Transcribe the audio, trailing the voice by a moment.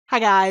Hi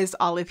guys,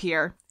 Olive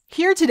here.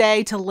 Here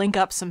today to link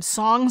up some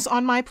songs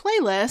on my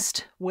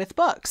playlist with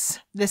books.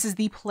 This is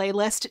the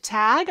playlist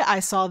tag. I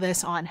saw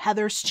this on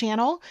Heather's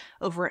channel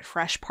over at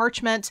Fresh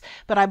Parchment,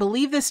 but I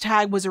believe this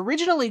tag was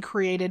originally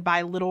created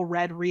by Little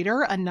Red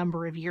Reader a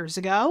number of years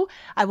ago.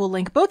 I will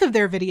link both of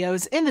their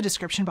videos in the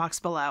description box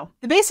below.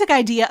 The basic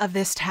idea of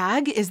this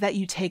tag is that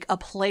you take a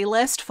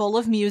playlist full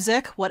of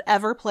music,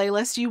 whatever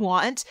playlist you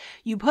want,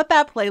 you put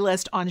that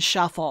playlist on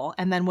shuffle,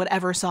 and then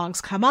whatever songs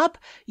come up,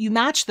 you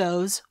match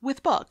those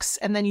with books,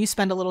 and then you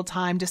spend a little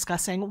time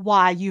discussing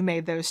why you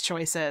made those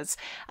choices.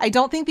 I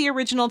don't think the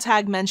original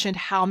tag mentioned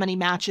how many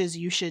matches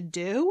you should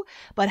do,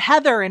 but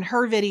Heather in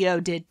her video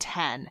did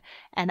 10.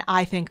 And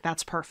I think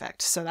that's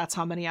perfect. So that's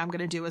how many I'm going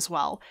to do as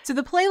well. So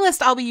the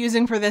playlist I'll be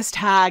using for this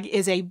tag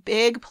is a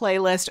big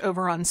playlist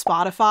over on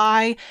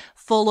Spotify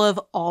full of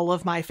all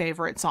of my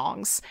favorite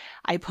songs.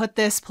 I put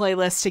this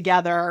playlist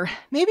together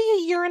maybe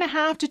a year and a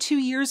half to 2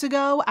 years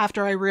ago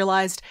after I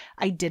realized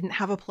I didn't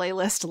have a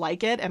playlist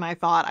like it. And I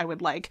thought I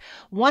would like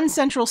one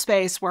central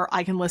space where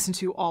I can listen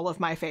to all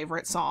of my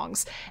favorite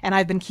songs. And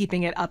I've been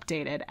keeping it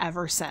updated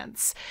ever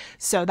since.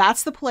 So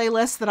that's the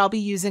playlist that I'll be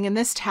using in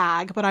this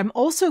tag, but I'm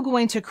also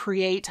going to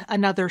create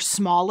another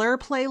smaller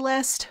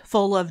playlist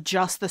full of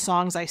just the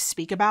songs I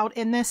speak about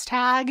in this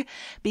tag,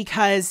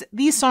 because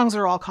these songs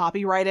are all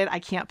copyrighted. I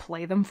can't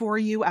play them for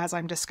you as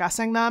I'm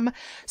discussing them.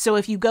 So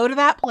if you go to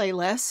that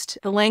playlist,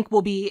 the link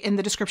will be in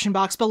the description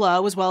box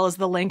below, as well as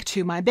the link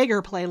to my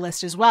bigger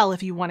playlist as well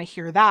if you want to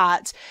hear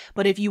that.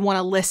 But if you want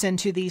to listen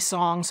to these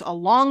songs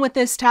along with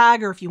this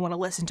tag, or if you want to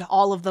listen to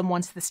all of them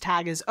once this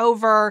tag is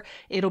over,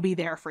 it'll be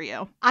there for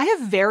you. I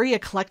have very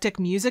eclectic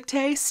music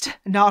taste,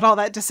 not all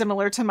that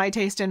dissimilar to my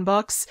taste in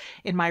books.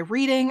 In my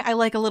reading, I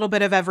like a little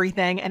bit of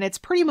everything, and it's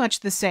pretty much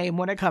the same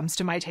when it comes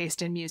to my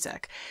taste in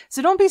music.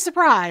 So don't be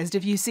surprised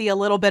if you see a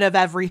little bit of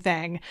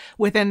everything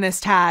within this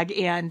tag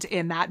and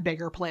in that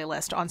bigger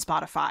playlist on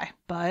Spotify.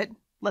 But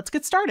let's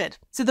get started.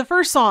 So the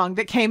first song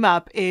that came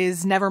up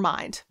is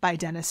Nevermind by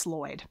Dennis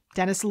Lloyd.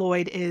 Dennis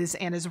Lloyd is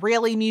an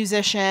Israeli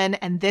musician,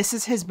 and this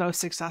is his most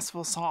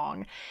successful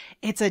song.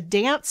 It's a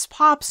dance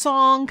pop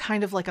song,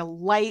 kind of like a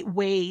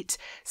lightweight,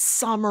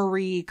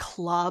 summery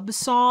club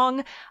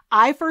song.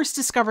 I first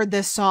discovered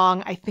this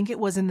song, I think it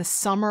was in the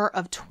summer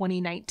of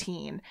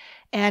 2019,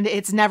 and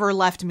it's never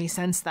left me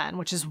since then,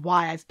 which is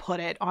why I've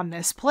put it on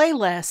this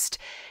playlist.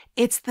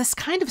 It's this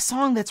kind of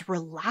song that's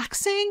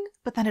relaxing,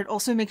 but then it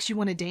also makes you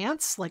want to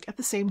dance, like at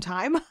the same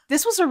time.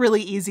 This was a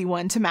really easy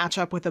one to match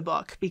up with a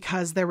book,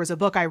 because there was a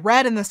book I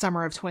read in the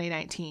summer of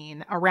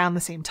 2019 around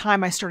the same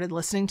time I started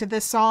listening to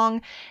this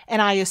song,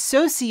 and I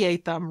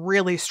associate them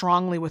really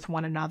strongly with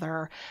one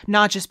another,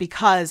 not just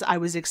because I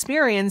was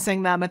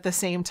experiencing them at the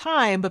same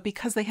time, but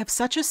because they have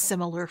such a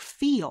similar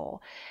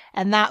feel.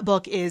 And that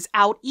book is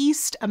Out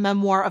East, a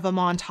memoir of a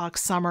Montauk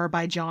summer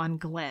by John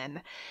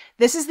Glynn.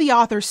 This is the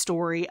author's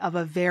story of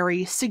a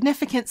very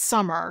significant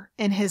summer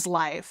in his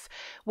life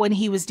when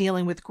he was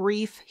dealing with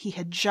grief. He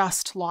had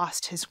just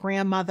lost his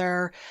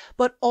grandmother,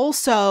 but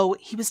also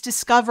he was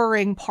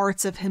discovering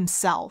parts of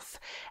himself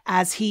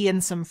as he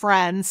and some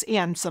friends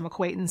and some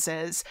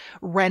acquaintances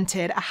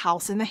rented a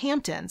house in the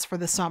Hamptons for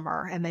the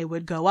summer, and they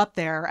would go up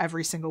there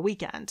every single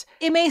weekend.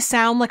 It may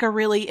sound like a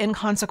really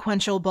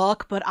inconsequential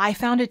book, but I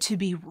found it to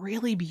be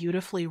really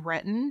beautifully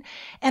written,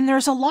 and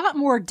there's a lot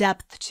more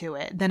depth to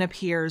it than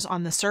appears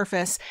on the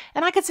surface,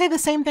 and I could say the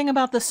same thing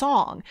about the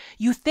song.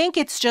 You think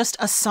it's just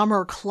a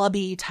summer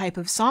clubby type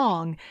of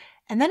song,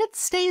 and then it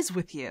stays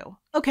with you.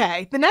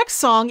 Okay, the next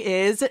song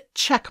is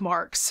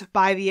Checkmarks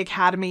by The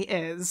Academy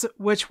Is,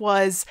 which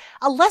was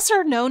a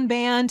lesser known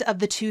band of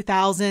the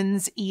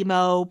 2000s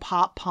emo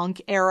pop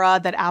punk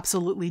era that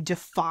absolutely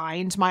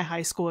defined my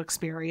high school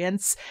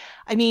experience.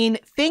 I mean,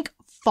 think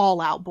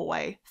Fall Out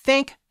Boy,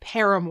 think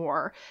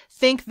Paramore,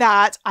 think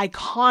that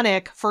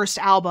iconic first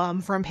album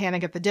from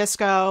Panic at the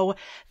Disco,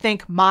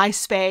 think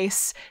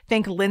MySpace,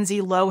 think Lindsay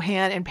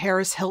Lohan and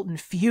Paris Hilton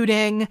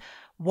feuding.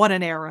 What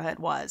an era it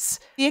was.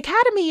 The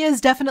Academy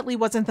Is definitely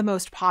wasn't the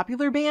most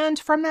popular band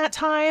from that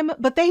time,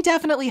 but they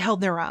definitely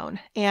held their own.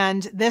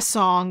 And this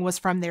song was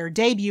from their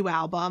debut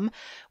album,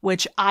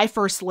 which I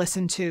first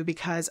listened to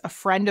because a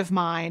friend of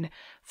mine,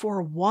 for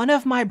one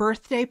of my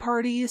birthday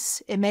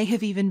parties, it may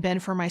have even been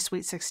for my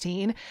Sweet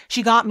 16,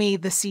 she got me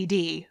the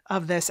CD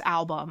of this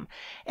album.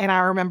 And I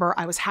remember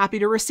I was happy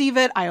to receive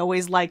it. I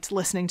always liked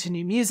listening to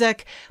new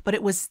music, but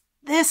it was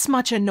this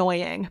much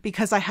annoying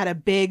because I had a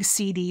big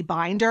CD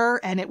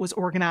binder and it was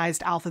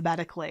organized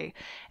alphabetically,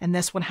 and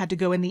this one had to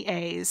go in the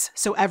A's,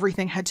 so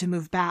everything had to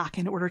move back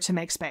in order to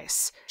make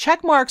space.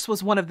 Checkmarks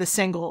was one of the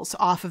singles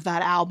off of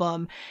that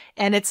album,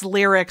 and its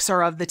lyrics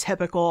are of the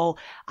typical,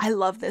 I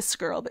love this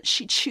girl, but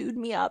she chewed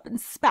me up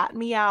and spat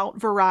me out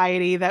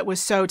variety that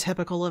was so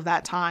typical of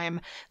that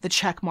time. The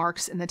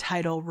checkmarks in the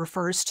title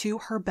refers to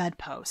her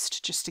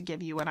bedpost, just to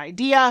give you an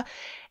idea.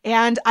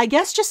 And I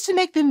guess just to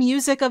make the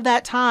music of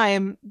that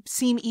time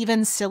seem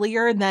even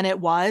sillier than it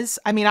was.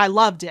 I mean, I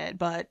loved it,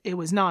 but it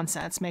was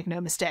nonsense, make no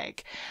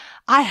mistake.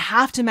 I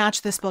have to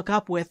match this book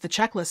up with The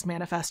Checklist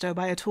Manifesto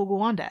by Atul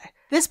Gawande.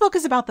 This book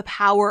is about the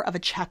power of a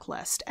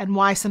checklist and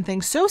why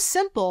something so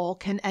simple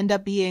can end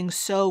up being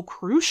so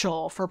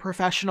crucial for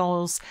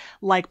professionals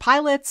like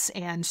pilots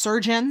and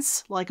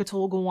surgeons like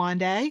Atul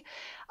Gawande.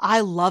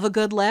 I love a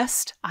good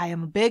list. I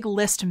am a big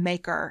list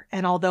maker,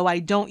 and although I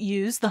don't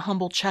use the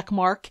humble check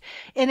mark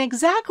in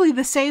exactly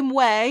the same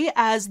way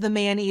as the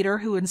man-eater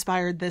who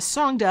inspired this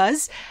song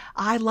does,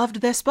 I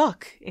loved this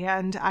book,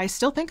 and I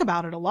still think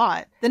about it a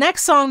lot. The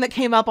next song that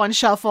came up on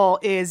Shuffle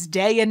is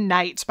Day and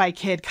Night by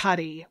Kid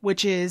Cudi,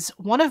 which is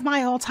one of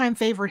my all-time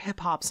favorite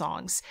hip-hop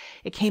songs.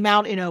 It came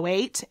out in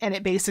 2008, and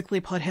it basically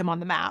put him on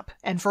the map,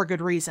 and for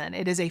good reason.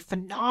 It is a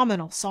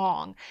phenomenal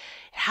song.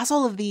 It has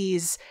all of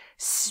these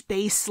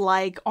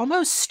space-like,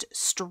 almost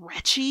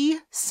stretchy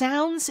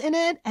sounds in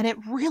it, and it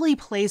really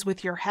plays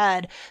with your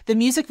head. The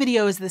music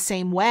video is the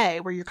same way,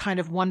 where you're kind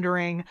of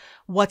wondering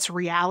what's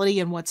reality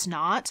and what's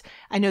not.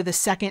 I know the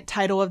second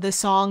title of this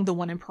song, the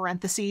one in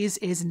parentheses,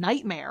 is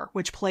Nightmare,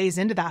 which plays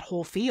into that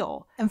whole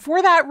feel. And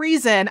for that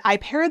reason, I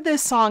paired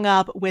this song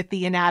up with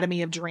The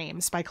Anatomy of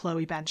Dreams by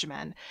Chloe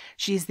Benjamin.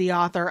 She's the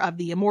author of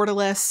The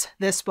Immortalists.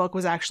 This book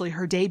was actually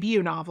her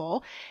debut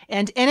novel,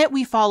 and in it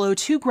we follow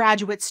two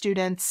graduate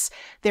students.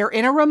 They're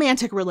in a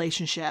romantic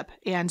relationship,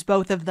 and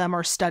both of them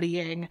are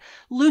studying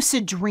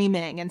lucid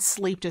dreaming and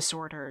sleep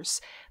disorders.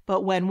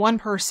 But when one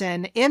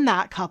person in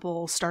that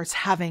couple starts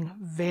having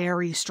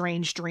very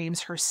strange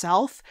dreams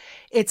herself,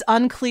 it's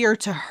unclear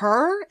to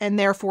her, and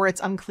therefore it's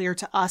unclear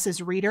to us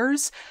as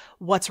readers,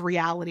 what's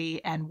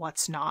reality and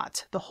what's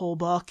not. The whole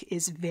book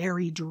is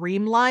very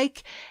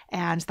dreamlike,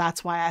 and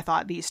that's why I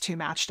thought these two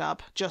matched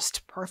up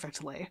just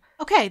perfectly.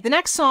 Okay, the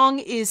next song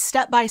is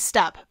Step by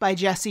Step by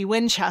Jesse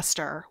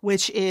Winchester,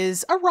 which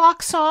is a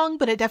rock song,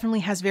 but it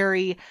definitely has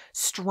very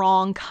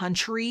strong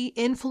country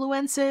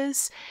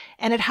influences,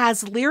 and it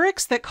has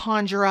lyrics that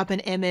conjure up an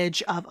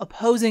image of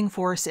opposing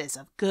forces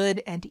of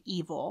good and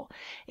evil.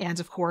 And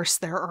of course,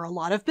 there are a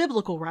lot of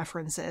biblical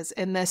references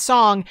in this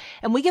song,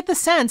 and we get the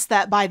sense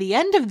that by the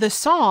end of the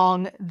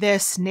song,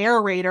 this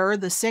narrator,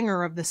 the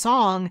singer of the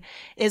song,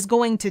 is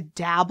going to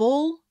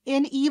dabble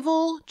in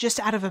evil just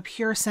out of a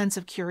pure sense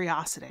of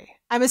curiosity.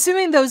 I'm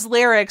assuming those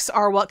lyrics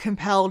are what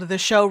compelled the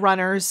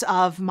showrunners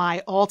of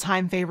my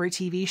all-time favorite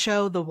TV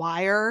show, The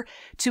Wire,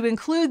 to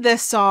include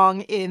this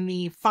song in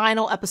the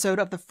final episode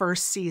of the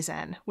first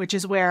season, which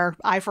is where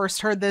I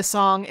first heard this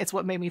song. It's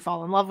what made me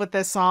fall in love with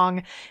this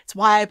song. It's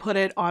why I put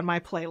it on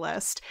my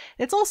playlist.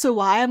 It's also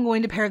why I'm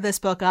going to pair this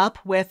book up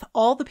with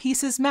All the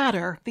Pieces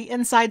Matter, the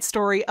inside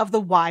story of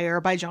The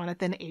Wire by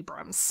Jonathan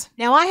Abrams.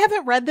 Now, I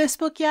haven't read this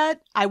book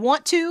yet. I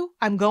want to.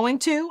 I'm going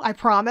to. I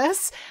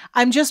promise.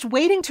 I'm just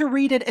waiting to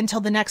read it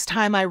until the next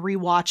time I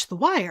rewatch The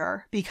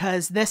Wire,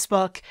 because this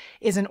book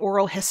is an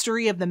oral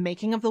history of the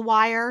making of The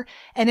Wire,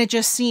 and it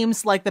just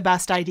seems like the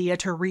best idea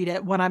to read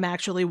it when I'm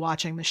actually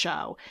watching the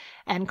show.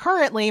 And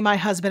currently, my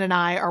husband and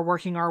I are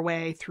working our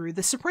way through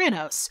The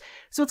Sopranos,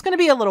 so it's going to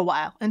be a little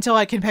while until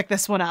I can pick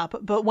this one up,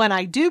 but when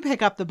I do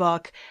pick up the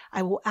book,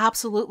 I will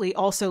absolutely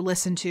also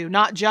listen to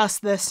not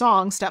just this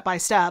song, Step by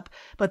Step,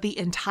 but the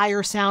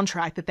entire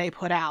soundtrack that they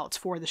put out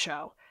for the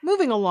show.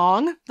 Moving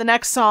along, the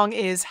next song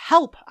is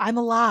Help, I'm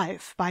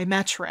Alive by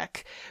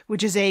Metric,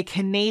 which is a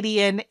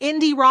Canadian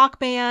indie rock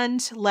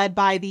band led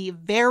by the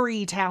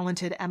very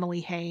talented Emily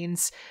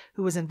Haines,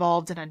 who was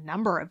involved in a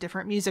number of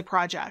different music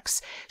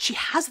projects. She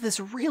has this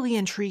really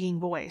intriguing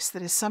voice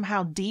that is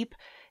somehow deep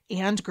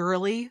and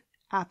girly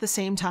at the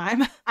same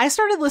time. I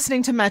started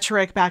listening to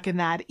Metric back in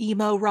that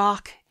emo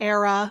rock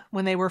era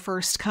when they were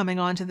first coming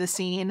onto the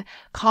scene.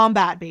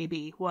 Combat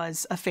Baby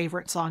was a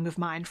favorite song of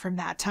mine from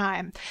that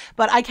time.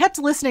 But I kept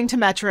listening to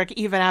Metric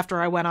even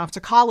after I went off to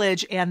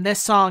college, and this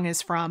song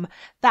is from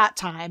that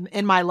time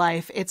in my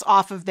life. It's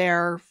off of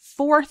their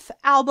fourth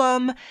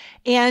album,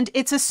 and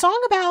it's a song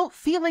about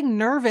feeling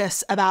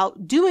nervous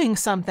about doing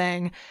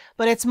something,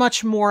 but it's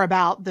much more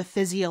about the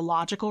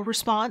physiological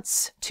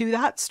response to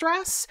that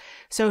stress.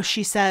 So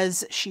she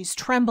says she's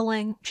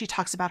trembling. She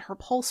talks about her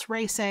pulse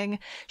racing.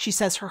 She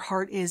says her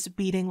heart is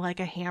beating like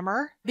a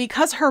hammer.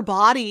 Because her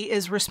body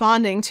is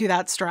responding to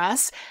that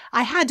stress,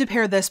 I had to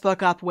pair this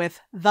book up with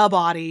The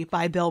Body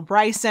by Bill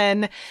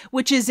Bryson,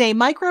 which is a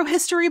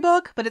microhistory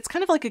book, but it's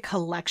kind of like a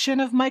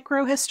collection of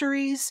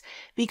microhistories,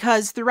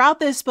 because throughout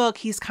this book,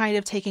 he's kind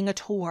of taking a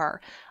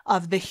tour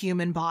of the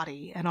human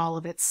body and all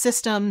of its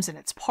systems and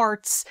its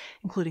parts,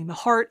 including the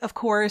heart, of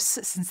course,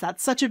 since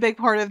that's such a big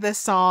part of this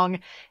song.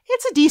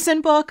 It's a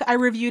decent book. I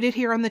reviewed it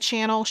here on the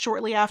channel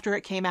shortly after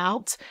it came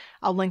out.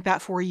 I'll link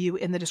that for you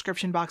in the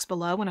description box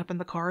below and up in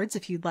the cards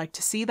if you'd like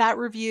to see that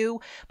review.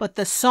 But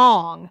the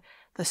song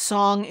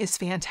is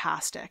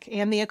fantastic,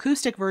 and the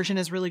acoustic version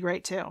is really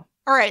great too.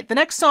 All right, the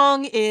next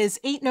song is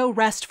Ain't No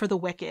Rest for the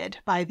Wicked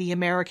by the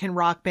American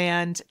rock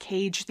band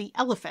Cage the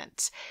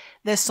Elephant.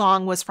 This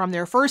song was from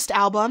their first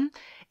album.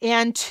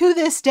 And to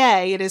this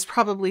day, it is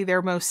probably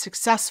their most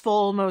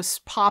successful,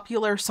 most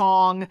popular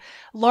song,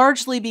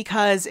 largely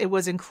because it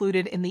was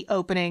included in the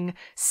opening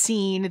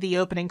scene, the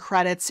opening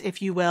credits, if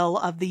you will,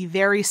 of the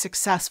very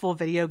successful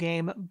video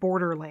game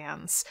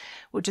Borderlands,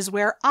 which is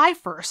where I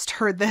first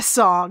heard this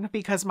song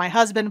because my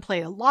husband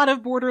played a lot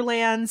of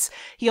Borderlands.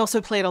 He also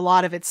played a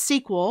lot of its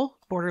sequel,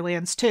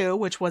 Borderlands 2,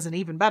 which was an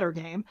even better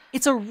game.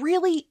 It's a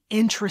really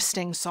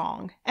interesting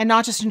song, and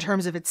not just in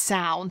terms of its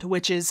sound,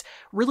 which is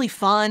really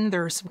fun.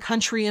 There are some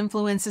country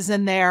influences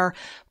in there,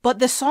 but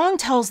the song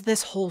tells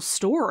this whole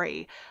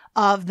story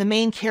of the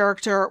main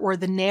character or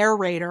the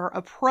narrator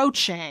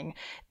approaching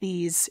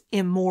these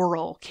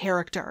immoral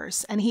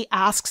characters. And he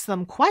asks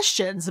them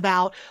questions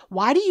about,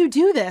 why do you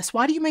do this?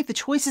 Why do you make the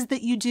choices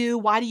that you do?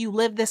 Why do you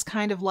live this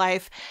kind of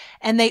life?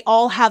 And they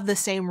all have the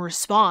same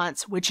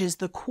response, which is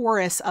the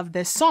chorus of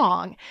this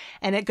song.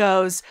 And it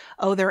goes,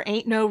 oh, there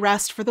ain't no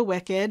rest for the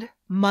wicked.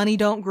 Money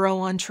don't grow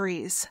on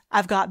trees.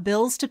 I've got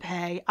bills to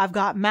pay. I've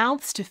got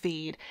mouths to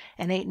feed.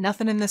 And ain't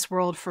nothing in this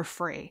world for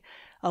free.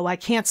 Oh, I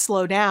can't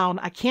slow down.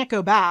 I can't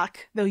go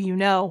back, though you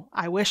know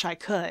I wish I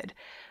could.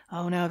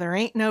 Oh no, there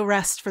ain't no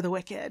rest for the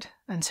wicked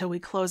until we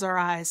close our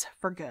eyes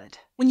for good.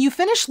 When you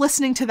finish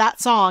listening to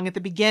that song at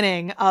the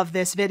beginning of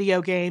this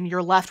video game,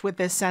 you're left with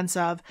this sense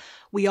of,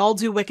 we all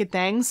do wicked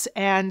things,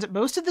 and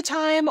most of the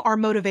time our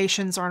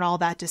motivations aren't all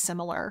that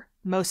dissimilar.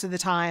 Most of the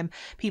time,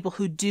 people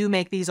who do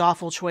make these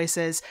awful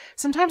choices,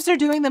 sometimes they're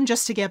doing them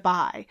just to get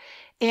by.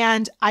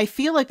 And I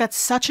feel like that's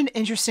such an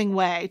interesting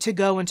way to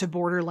go into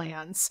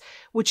Borderlands,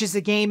 which is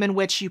a game in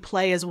which you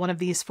play as one of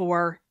these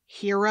four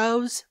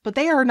heroes, but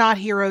they are not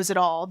heroes at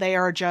all. They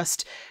are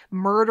just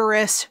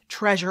murderous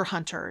treasure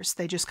hunters.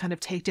 They just kind of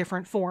take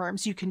different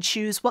forms. You can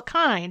choose what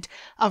kind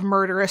of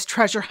murderous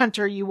treasure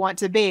hunter you want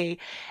to be.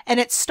 And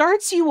it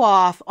starts you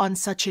off on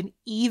such an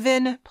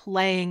even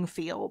playing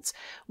field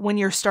when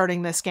you're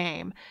starting this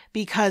game,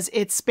 because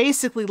it's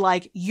basically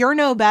like, you're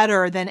no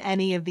better than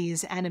any of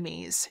these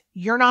enemies.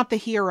 You're not the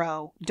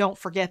hero. Don't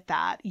forget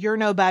that. You're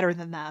no better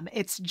than them.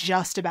 It's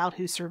just about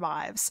who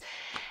survives.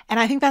 And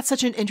I think that's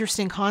such an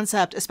interesting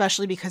concept,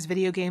 especially because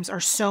video games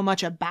are so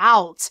much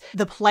about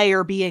the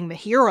player being the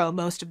hero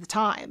most of the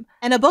time.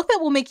 And a book that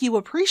will make you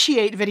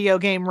appreciate video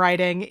game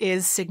writing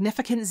is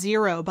Significant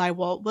Zero by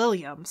Walt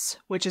Williams,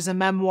 which is a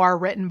memoir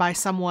written by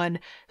someone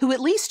who at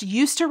least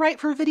used to write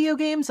for video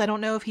games. I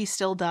don't know if he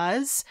still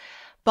does.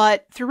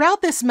 But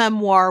throughout this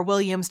memoir,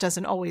 Williams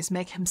doesn't always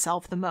make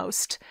himself the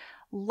most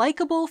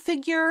likable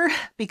figure,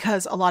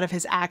 because a lot of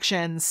his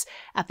actions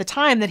at the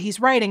time that he's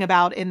writing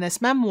about in this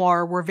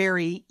memoir were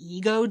very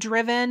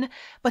ego-driven,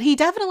 but he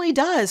definitely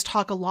does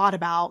talk a lot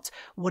about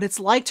what it's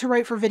like to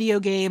write for video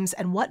games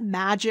and what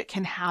magic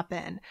can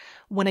happen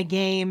when a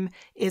game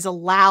is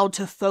allowed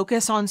to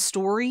focus on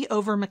story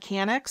over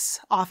mechanics.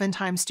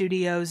 Oftentimes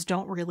studios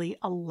don't really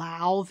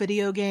allow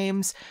video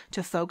games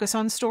to focus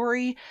on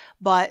story,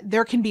 but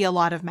there can be a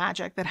lot of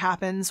magic that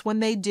happens when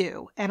they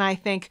do. And I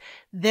think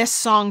this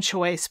song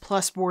choice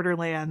plus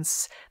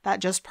Borderlands, that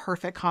just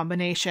perfect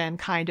combination,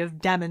 kind of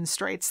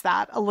demonstrates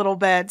that a little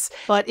bit.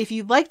 But if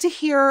you'd like to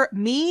hear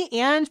me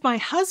and my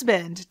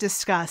husband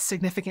discuss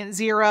Significant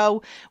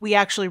Zero, we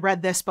actually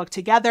read this book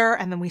together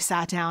and then we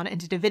sat down and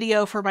did a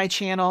video for my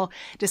channel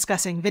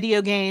discussing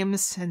video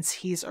games, since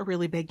he's a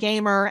really big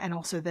gamer, and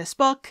also this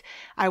book.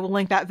 I will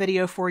link that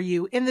video for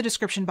you in the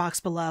description box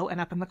below and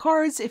up in the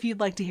cards if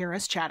you'd like to hear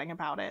us chatting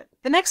about it.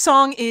 The next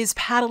song is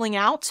Paddling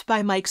Out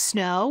by Mike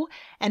Snow,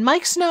 and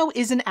Mike Snow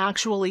isn't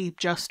actually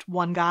just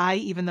one guy,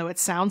 even though it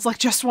sounds like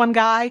just one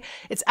guy.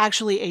 It's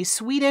actually a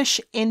Swedish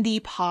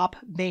indie pop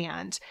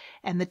band.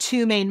 And the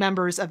two main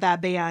members of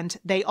that band,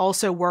 they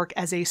also work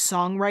as a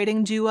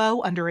songwriting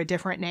duo under a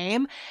different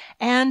name.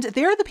 And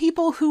they're the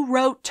people who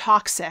wrote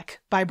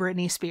Toxic by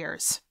Britney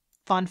Spears.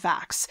 Fun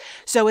facts.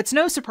 So it's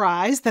no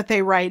surprise that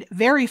they write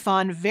very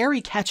fun,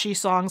 very catchy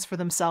songs for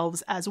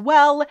themselves as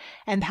well,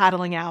 and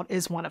Paddling Out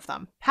is one of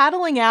them.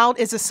 Paddling Out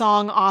is a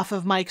song off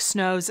of Mike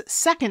Snow's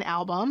second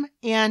album,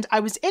 and I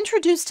was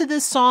introduced to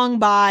this song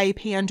by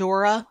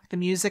Pandora, the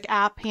music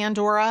app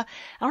Pandora.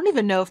 I don't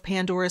even know if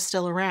Pandora is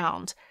still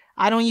around.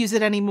 I don't use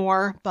it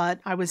anymore, but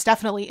I was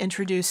definitely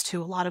introduced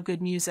to a lot of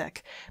good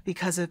music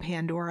because of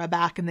Pandora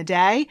back in the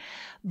day.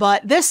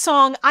 But this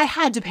song, I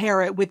had to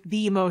pair it with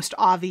the most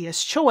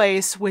obvious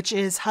choice, which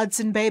is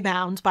Hudson Bay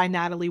Bound by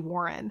Natalie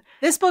Warren.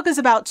 This book is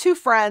about two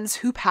friends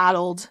who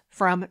paddled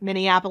from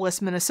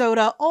Minneapolis,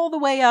 Minnesota, all the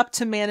way up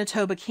to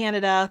Manitoba,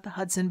 Canada, the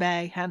Hudson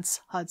Bay,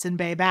 hence Hudson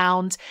Bay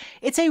Bound.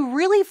 It's a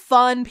really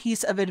fun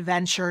piece of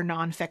adventure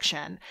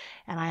nonfiction,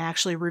 and I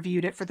actually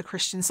reviewed it for the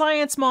Christian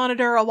Science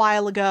Monitor a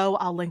while ago.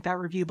 I'll link that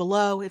review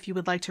below if you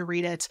would like to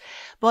read it.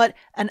 But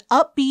an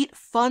upbeat,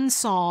 fun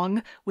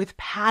song with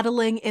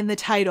paddling in the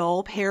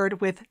title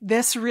paired with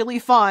this really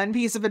fun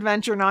piece of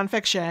adventure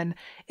nonfiction,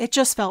 it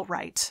just felt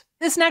right.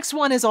 This next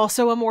one is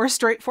also a more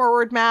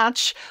straightforward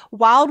match.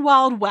 Wild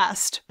Wild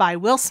West by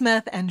Will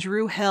Smith and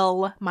Drew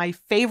Hill, my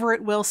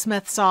favorite Will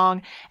Smith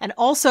song, and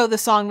also the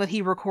song that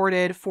he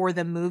recorded for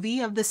the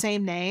movie of the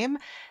same name.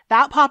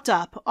 that popped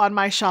up on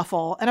my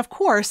shuffle, and of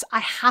course, I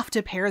have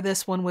to pair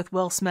this one with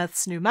Will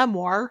Smith's new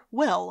memoir,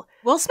 Will.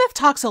 Will Smith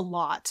talks a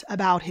lot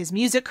about his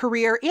music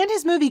career and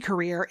his movie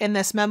career in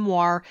this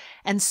memoir,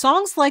 and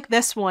songs like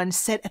this one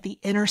sit at the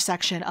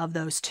intersection of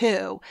those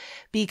two,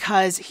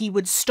 because he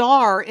would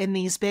star in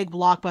these big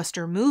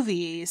blockbuster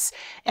movies,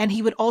 and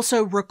he would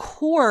also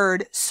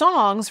record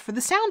songs for the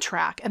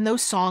soundtrack, and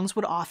those songs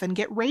would often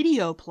get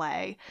radio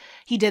play.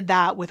 He did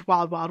that with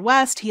Wild Wild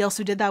West. He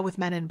also did that with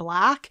Men in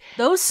Black.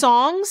 Those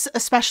songs,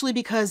 especially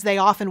because they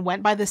often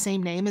went by the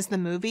same name as the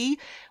movie,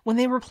 when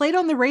they were played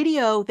on the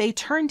radio, they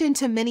turned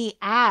into mini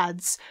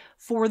ads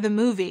for the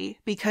movie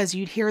because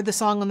you'd hear the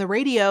song on the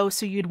radio,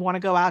 so you'd want to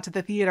go out to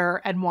the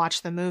theater and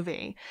watch the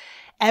movie.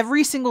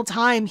 Every single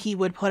time he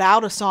would put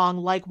out a song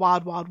like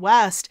Wild Wild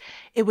West,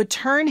 it would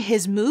turn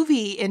his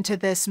movie into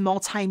this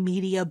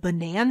multimedia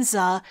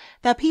bonanza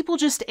that people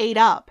just ate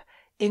up,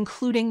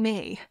 including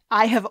me.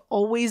 I have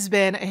always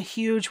been a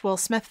huge Will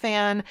Smith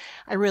fan.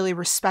 I really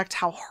respect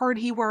how hard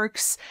he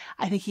works.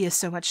 I think he has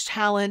so much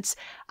talent.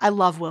 I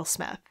love Will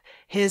Smith.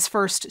 His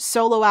first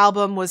solo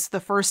album was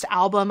the first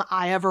album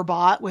I ever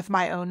bought with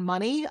my own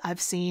money. I've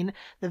seen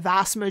the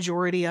vast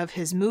majority of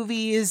his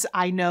movies.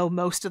 I know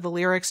most of the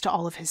lyrics to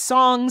all of his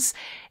songs,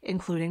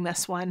 including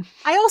this one.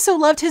 I also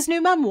loved his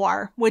new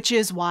memoir, which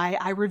is why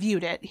I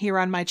reviewed it here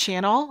on my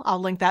channel. I'll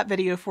link that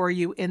video for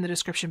you in the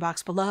description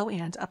box below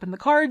and up in the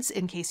cards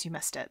in case you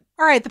missed it.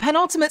 All right, the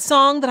penultimate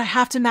song that I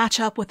have to match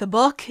up with the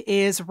book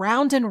is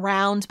Round and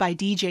Round by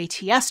DJ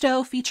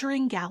Tiesto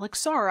featuring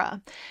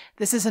Galaxara.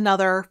 This is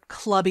another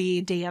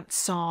clubby dance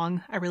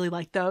song. I really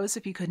like those,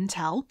 if you couldn't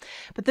tell.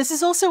 But this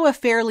is also a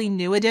fairly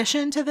new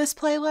addition to this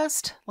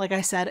playlist. Like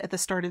I said at the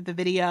start of the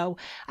video,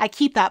 I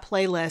keep that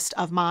playlist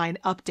of mine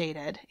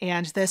updated,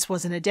 and this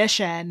was an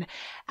addition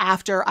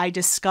after I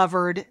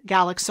discovered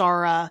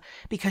Galaxara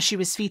because she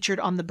was featured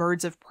on the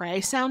Birds of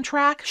Prey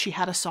soundtrack. She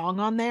had a song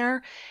on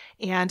there,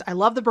 and I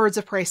love the Birds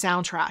of Prey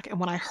soundtrack, and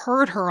when I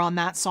heard her on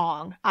that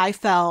song, I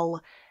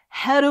fell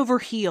head over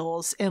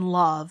heels in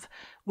love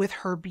with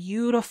her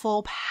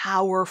beautiful,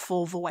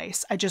 powerful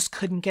voice. I just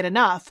couldn't get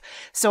enough.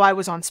 So I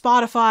was on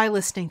Spotify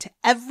listening to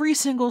every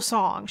single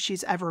song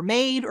she's ever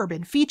made or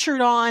been featured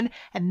on,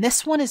 and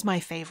this one is my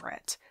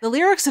favorite. The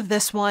lyrics of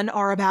this one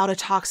are about a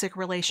toxic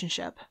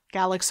relationship.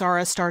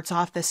 Galaxara starts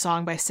off this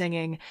song by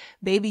singing,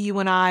 "Baby, you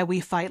and I,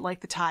 we fight like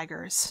the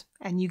tigers."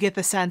 And you get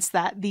the sense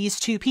that these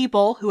two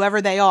people,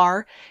 whoever they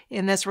are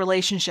in this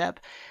relationship,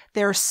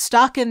 they're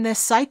stuck in this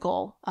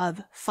cycle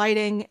of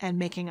fighting and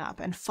making up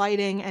and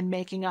fighting and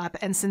making up.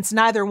 And since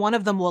neither one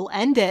of them will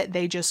end it,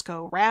 they just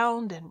go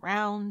round and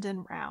round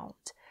and round.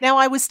 Now,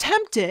 I was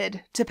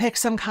tempted to pick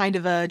some kind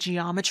of a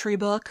geometry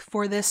book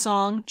for this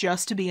song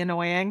just to be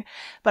annoying,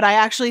 but I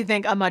actually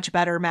think a much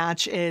better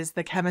match is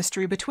The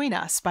Chemistry Between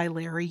Us by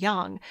Larry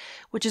Young,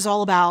 which is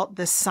all about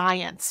the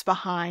science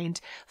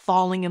behind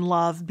falling in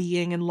love,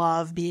 being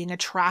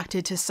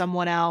attracted to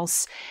someone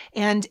else.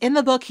 And in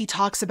the book, he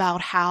talks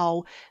about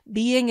how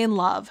being in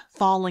love,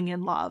 falling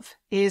in love,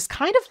 is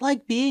kind of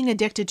like being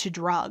addicted to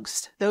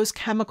drugs. Those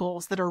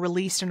chemicals that are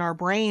released in our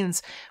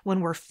brains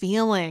when we're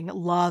feeling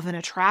love and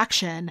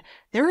attraction,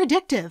 they're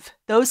addictive.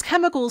 Those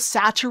chemicals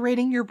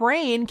saturating your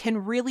brain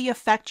can really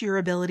affect your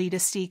ability to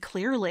see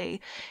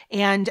clearly.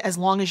 And as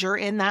long as you're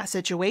in that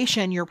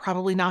situation, you're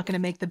probably not going to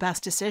make the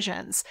best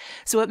decisions.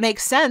 So it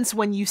makes sense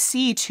when you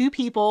see two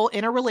people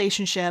in a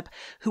relationship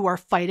who are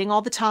fighting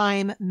all the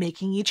time,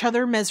 making each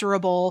other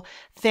miserable.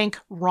 Think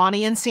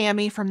Ronnie and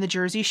Sammy from the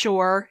Jersey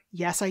Shore.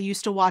 Yes, I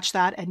used to watch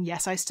that, and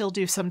yes, I still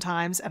do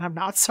sometimes, and I'm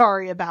not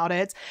sorry about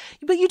it.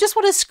 But you just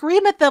want to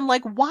scream at them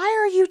like, why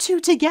are you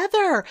two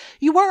together?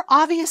 You are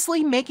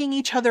obviously making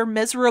each other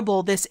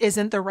miserable. This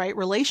isn't the right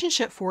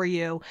relationship for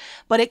you.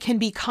 But it can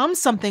become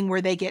something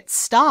where they get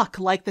stuck,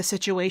 like the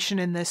situation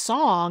in this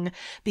song,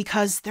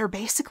 because they're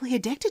basically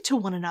addicted to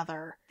one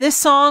another. This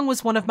song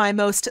was one of my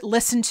most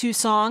listened to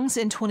songs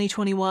in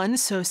 2021,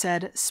 so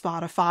said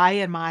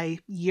Spotify in my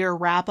year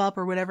wrap-up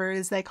or whatever it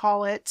is they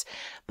call it.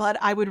 But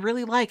I would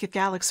really like if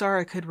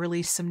Galaxara could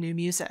release some new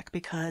music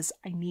because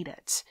I need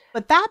it.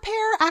 But that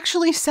pair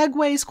actually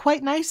segues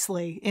quite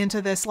nicely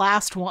into this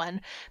last one,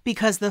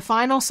 because the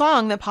final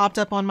song that popped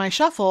up on my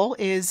shuffle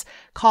is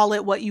Call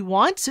It What You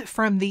Want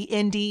from the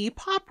indie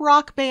pop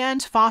rock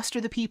band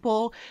Foster the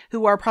People,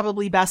 who are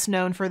probably best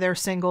known for their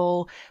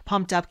single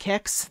Pumped Up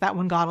Kicks. That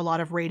one got a lot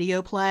of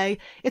radio play.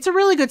 It's a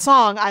really good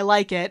song. I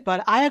like it,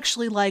 but I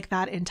actually like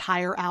that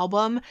entire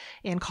album,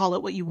 and Call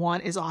It What You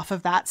Want is off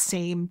of that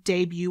same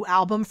debut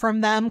album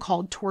from them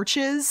called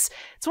Torches.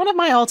 It's one of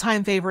my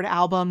all-time favorite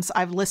albums.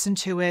 I've listened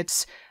to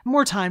it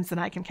more times than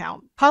I can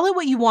count. Call It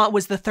What You Want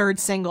was the third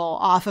single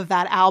off of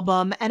that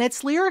album, and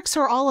its lyrics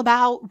are all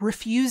about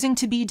refusing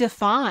to be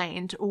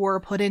defined or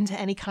put into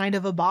any kind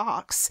of a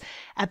box.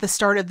 At the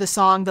start of the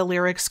song, the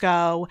lyrics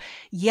go,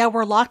 "Yeah,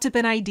 we're locked up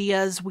in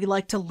ideas. We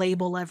like to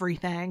label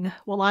everything.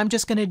 Well, I'm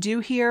just gonna do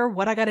here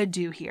what I gotta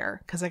do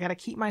here, because I gotta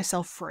keep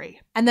myself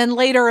free." And then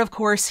later, of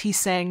course, he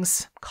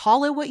sings,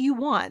 call it what you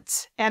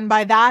want. And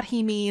by that,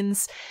 he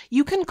means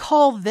you can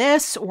call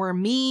this or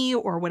me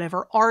or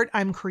whatever art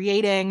I'm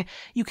creating,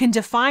 you can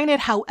define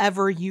it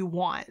however you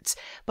want,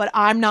 but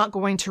I'm not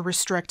going to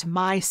restrict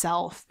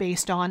myself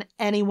based on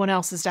anyone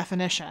else's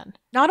definition.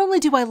 Not only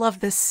do I love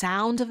the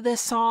sound of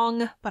this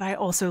song, but I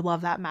also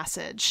love that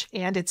message.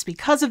 And it's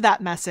because of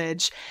that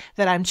message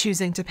that I'm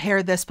choosing to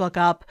pair this book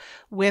up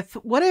with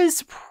what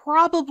is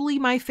probably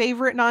my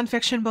favorite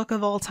nonfiction book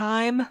of all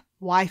time,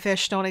 Why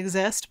Fish Don't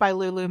Exist by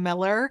Lulu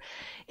Miller.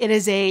 It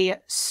is a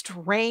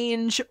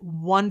strange,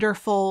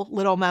 wonderful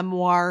little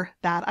memoir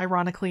that,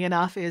 ironically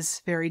enough,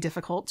 is very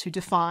difficult to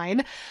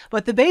define.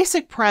 But the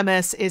basic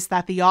premise is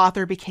that the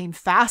author became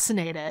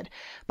fascinated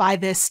by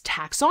this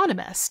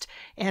taxonomist.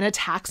 And a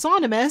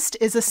taxonomist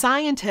is a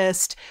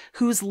scientist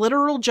whose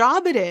literal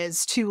job it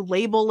is to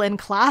label and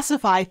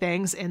classify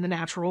things in the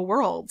natural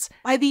world.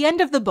 By the end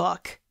of the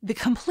book, the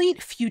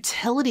complete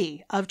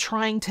futility of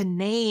trying to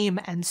name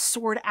and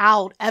sort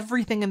out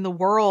everything in the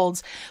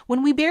world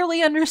when we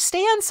barely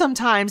understand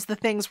sometimes the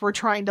things we're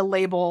trying to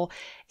label,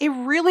 it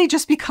really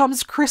just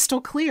becomes crystal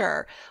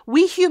clear.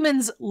 We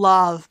humans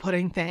love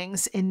putting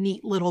things in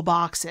neat little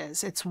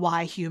boxes. It's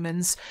why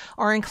humans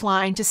are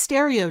inclined to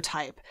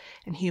stereotype.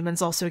 And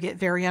humans also get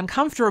very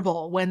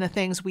uncomfortable when the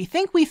things we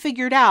think we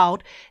figured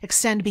out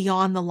extend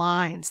beyond the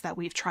lines that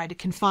we've tried to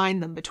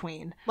confine them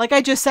between. Like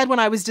I just said when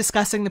I was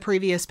discussing the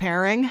previous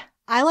pairing,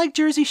 I like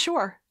Jersey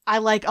Shore. I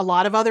like a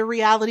lot of other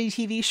reality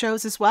TV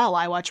shows as well.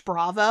 I watch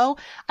Bravo.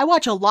 I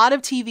watch a lot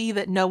of TV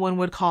that no one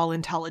would call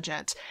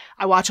intelligent.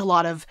 I watch a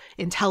lot of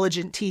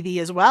intelligent TV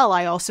as well.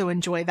 I also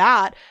enjoy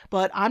that,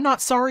 but I'm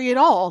not sorry at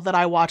all that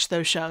I watch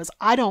those shows.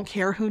 I don't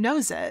care who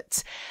knows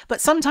it. But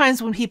sometimes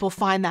when people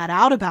find that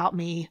out about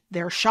me,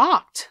 they're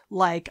shocked.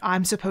 Like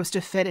I'm supposed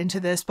to fit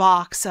into this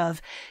box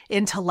of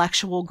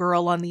intellectual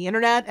girl on the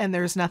internet and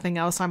there's nothing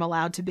else I'm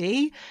allowed to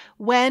be.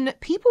 When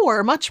people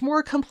are much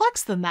more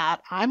complex than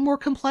that. I'm more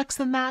complex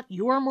than that.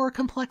 You're more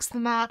complex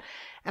than that.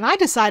 And I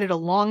decided a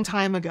long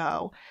time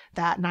ago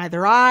that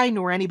neither I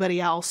nor anybody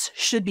else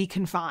should be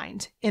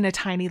confined in a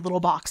tiny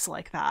little box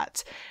like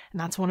that. And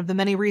that's one of the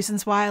many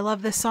reasons why I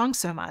love this song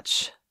so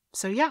much.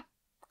 So yeah,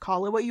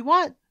 call it what you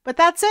want. But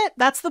that's it.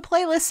 That's the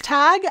playlist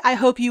tag. I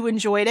hope you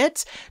enjoyed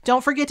it.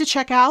 Don't forget to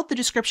check out the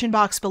description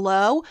box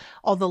below.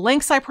 All the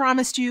links I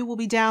promised you will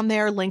be down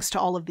there. Links to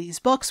all of these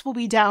books will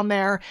be down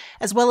there,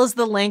 as well as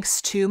the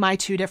links to my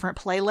 2 different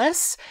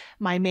playlists.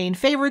 My main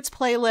favorites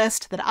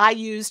playlist that I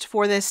used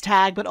for this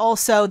tag, but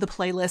also the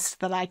playlist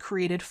that I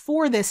created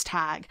for this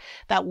tag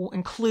that will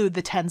include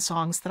the 10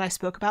 songs that I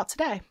spoke about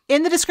today.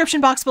 In the description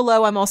box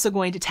below, I'm also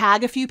going to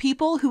tag a few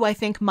people who I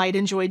think might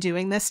enjoy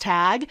doing this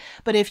tag.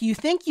 But if you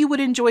think you would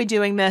enjoy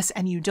doing this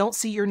and you don't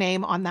see your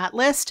name on that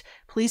list,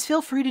 please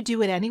feel free to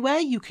do it anyway.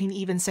 You can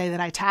even say that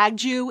I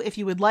tagged you if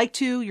you would like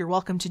to. You're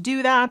welcome to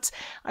do that.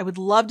 I would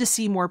love to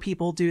see more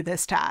people do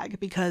this tag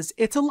because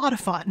it's a lot of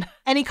fun.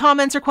 Any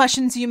comments or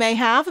questions you may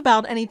have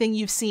about anything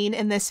you've seen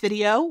in this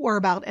video or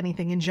about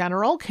anything in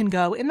general can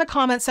go in the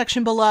comment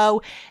section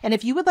below. And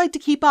if you would like to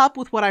keep up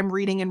with what I'm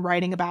reading and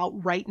writing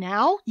about right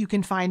now, you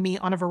can find me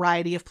on a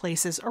variety of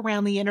places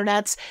around the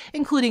internet,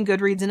 including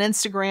Goodreads and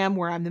Instagram,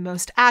 where I'm the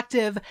most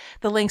active.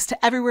 The links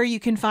to everywhere you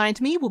can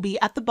find me will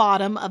be at the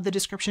bottom of the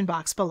description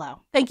box below.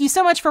 Thank you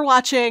so much for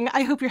watching.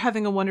 I hope you're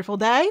having a wonderful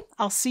day.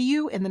 I'll see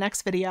you in the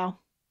next video.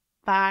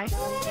 Bye.